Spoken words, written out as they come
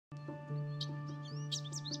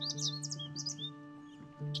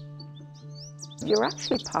You're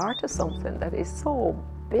actually part of something that is so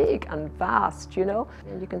big and vast, you know.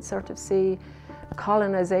 And you can sort of see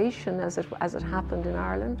colonisation as it happened in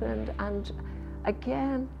Ireland, and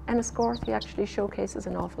again, Enniscorthy actually showcases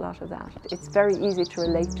an awful lot of that. It's very easy to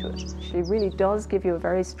relate to it. It really does give you a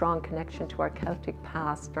very strong connection to our Celtic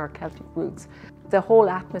past, our Celtic roots. The whole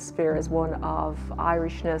atmosphere is one of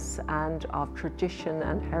Irishness and of tradition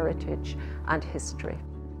and heritage and history.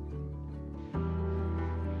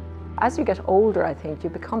 As you get older, I think, you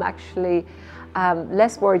become actually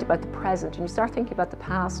less worried about the present and you start thinking about the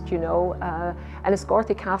past, you know.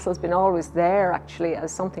 Enniscorthy Castle has been always there actually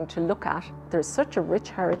as something to look at. There's such a rich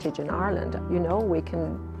heritage in Ireland, you know, we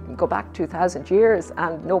can go back 2,000 years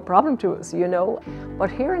and no problem to us, you know. But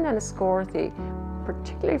here in Enniscorthy,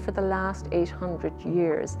 particularly for the last 800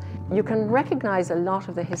 years, you can recognise a lot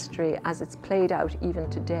of the history as it's played out even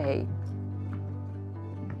today.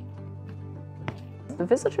 The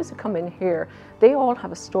visitors who come in here, they all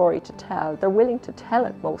have a story to tell. They're willing to tell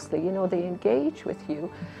it mostly, you know, they engage with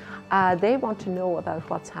you. They want to know about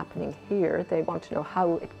what's happening here. They want to know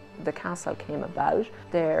how the castle came about.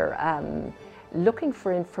 They're looking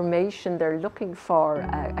for information, they're looking for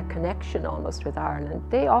a connection almost with Ireland.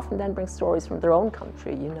 They often then bring stories from their own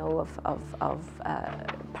country, you know, of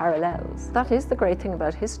parallels. That is the great thing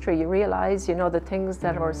about history. You realise, you know, the things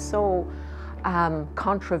that are so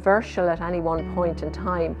controversial at any one point in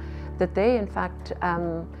time, that they in fact,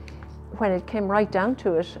 when it came right down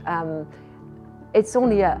to it, it's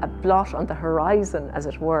only a blot on the horizon, as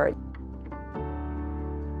it were.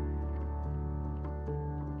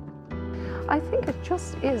 I think it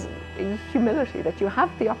just is humility that you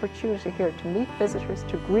have the opportunity here to meet visitors,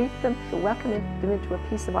 to greet them, to welcome them into a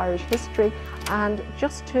piece of Irish history, and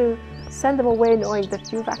just to send them away knowing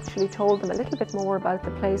that you've actually told them a little bit more about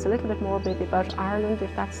the place, a little bit more maybe about Ireland,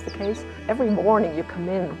 if that's the case. Every morning you come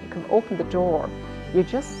in, you can open the door. You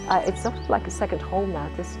just, it's sort of like a second home now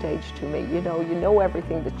at this stage to me. You know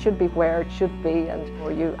everything that should be where it should be, and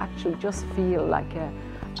or you actually just feel like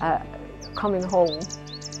coming home.